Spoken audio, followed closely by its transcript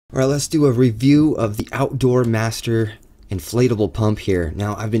Alright, let's do a review of the Outdoor Master inflatable pump here.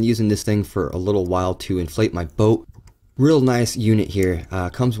 Now, I've been using this thing for a little while to inflate my boat. Real nice unit here.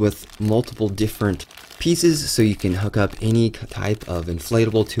 Comes with multiple different pieces, so you can hook up any type of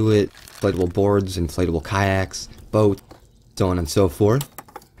inflatable to it. Inflatable boards, inflatable kayaks, boats, so on and so forth.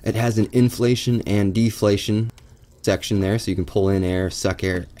 It has an inflation and deflation section there, so you can pull in air, suck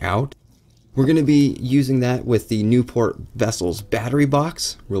air out. We're going to be using that with the Newport Vessels battery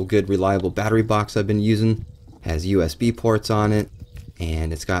box. Real good, reliable battery box I've been using. Has USB ports on it,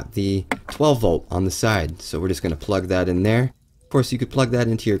 and it's got the 12 volt on the side. So we're just going to plug that in there. Of course, you could plug that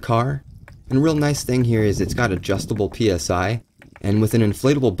into your car. And a real nice thing here is it's got adjustable PSI. And with an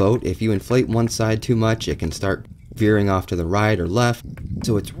inflatable boat, if you inflate one side too much, it can start veering off to the right or left.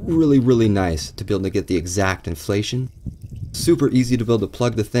 So it's really, really nice to be able to get the exact inflation. Super easy to be able to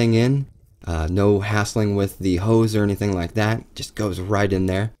plug the thing in. No hassling with the hose or anything like that. Just goes right in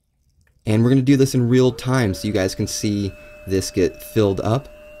there. And we're going to do this in real time so you guys can see this get filled up.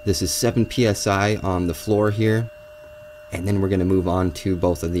 This is 7 psi on the floor here. And then we're going to move on to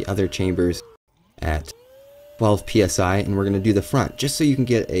both of the other chambers at 12 psi, and we're going to do the front just so you can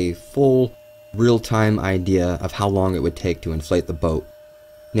get a full real-time idea of how long it would take to inflate the boat.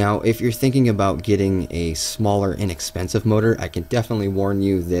 Now, if you're thinking about getting a smaller, inexpensive motor, I can definitely warn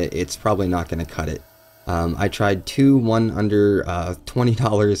you that it's probably not going to cut it. I tried one under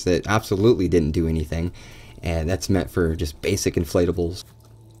 $20 that absolutely didn't do anything, and that's meant for just basic inflatables.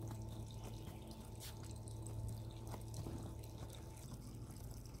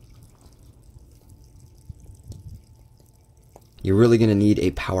 You're really going to need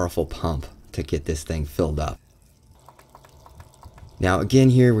a powerful pump to get this thing filled up. Now again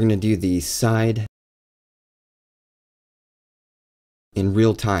here, we're going to do the side in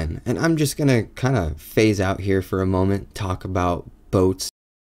real time. And I'm just going to kind of phase out here for a moment, talk about boats.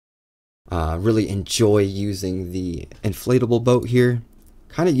 Really enjoy using the inflatable boat here.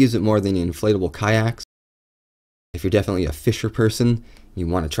 Kind of use it more than the inflatable kayaks. If you're definitely a fisher person, you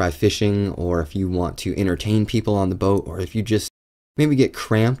want to try fishing, or if you want to entertain people on the boat, or if you just maybe get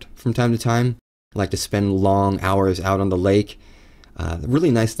cramped from time to time, like to spend long hours out on the lake. The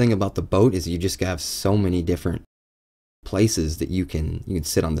really nice thing about the boat is you just have so many different places that you can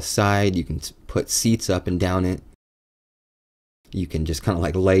sit on the side, you can put seats up and down it, you can just kind of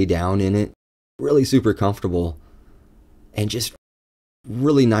like lay down in it. Really super comfortable, and just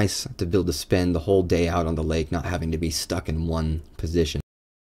really nice to be able to spend the whole day out on the lake, not having to be stuck in one position.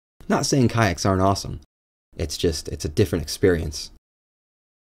 Not saying kayaks aren't awesome, it's a different experience.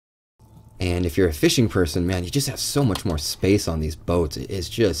 And if you're a fishing person, man, you just have so much more space on these boats. It's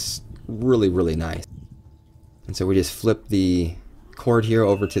just really, really nice. And so we just flip the cord here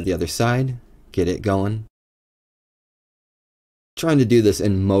over to the other side, get it going. Trying to do this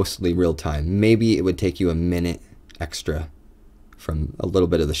in mostly real time. Maybe it would take you a minute extra from a little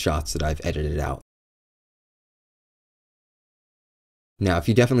bit of the shots that I've edited out. Now, if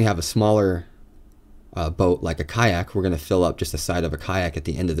you definitely have a smaller boat like a kayak, we're going to fill up just the side of a kayak at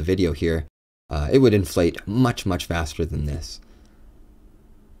the end of the video here. It would inflate much, much faster than this.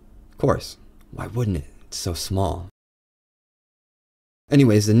 Of course, why wouldn't it? It's so small.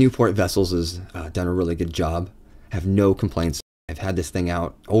 Anyways, the Newport Vessels has done a really good job. Have no complaints. I've had this thing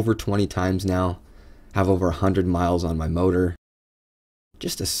out over 20 times now. Have over 100 miles on my motor.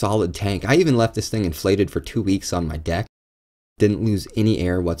 Just a solid tank. I even left this thing inflated for 2 weeks on my deck. Didn't lose any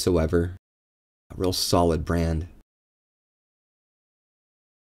air whatsoever. A real solid brand.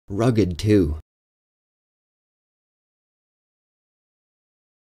 Rugged too.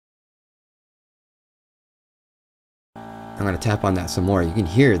 I'm going to tap on that some more. You can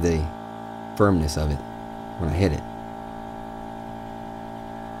hear the firmness of it when I hit it.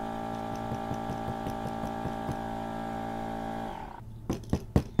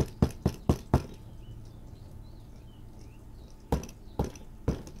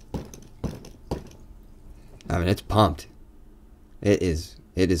 I mean, it's pumped. It is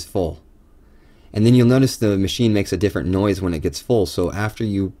full. And then you'll notice the machine makes a different noise when it gets full. So after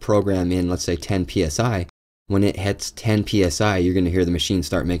you program in, let's say 10 psi, when it hits 10 psi, you're going to hear the machine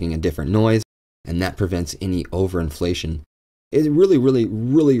start making a different noise, and that prevents any overinflation. It's really, really,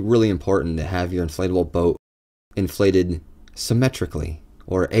 really, really important to have your inflatable boat inflated symmetrically,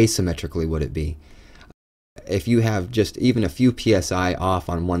 or asymmetrically would it be. If you have just even a few psi off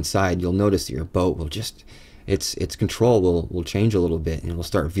on one side, you'll notice that your boat will just, its control will change a little bit, and it will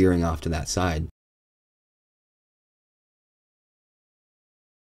start veering off to that side.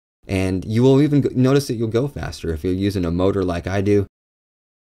 And you will even notice that you'll go faster if you're using a motor like I do.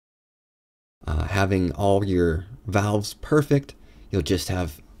 Having all your valves perfect, you'll just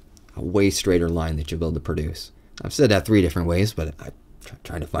have a way straighter line that you'll be able to produce. I've said that 3 different ways, but I'm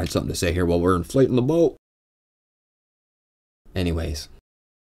trying to find something to say here while we're inflating the boat. Anyways,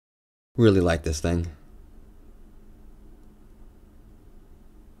 really like this thing.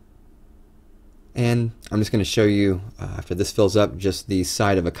 And I'm just going to show you, after this fills up, just the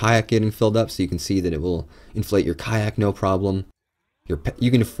side of a kayak getting filled up, so you can see that it will inflate your kayak no problem.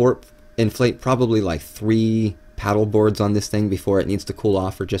 You can inflate probably like 3 paddle boards on this thing before it needs to cool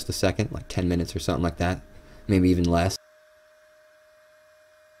off for just a second, like 10 minutes or something like that, maybe even less.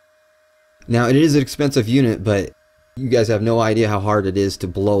 Now, it is an expensive unit, but you guys have no idea how hard it is to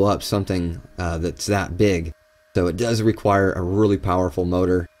blow up something that's that big. So it does require a really powerful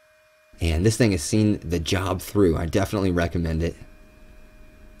motor. And this thing has seen the job through. I definitely recommend it.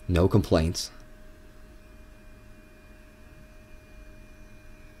 No complaints.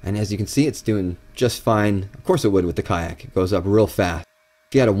 And as you can see, it's doing just fine. Of course it would with the kayak. It goes up real fast.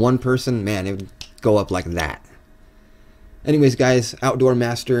 If you had a 1 person, man, it would go up like that. Anyways, guys, Outdoor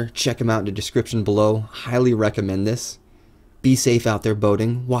Master, check them out in the description below. Highly recommend this. Be safe out there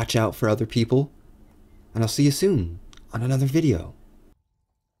boating. Watch out for other people. And I'll see you soon on another video.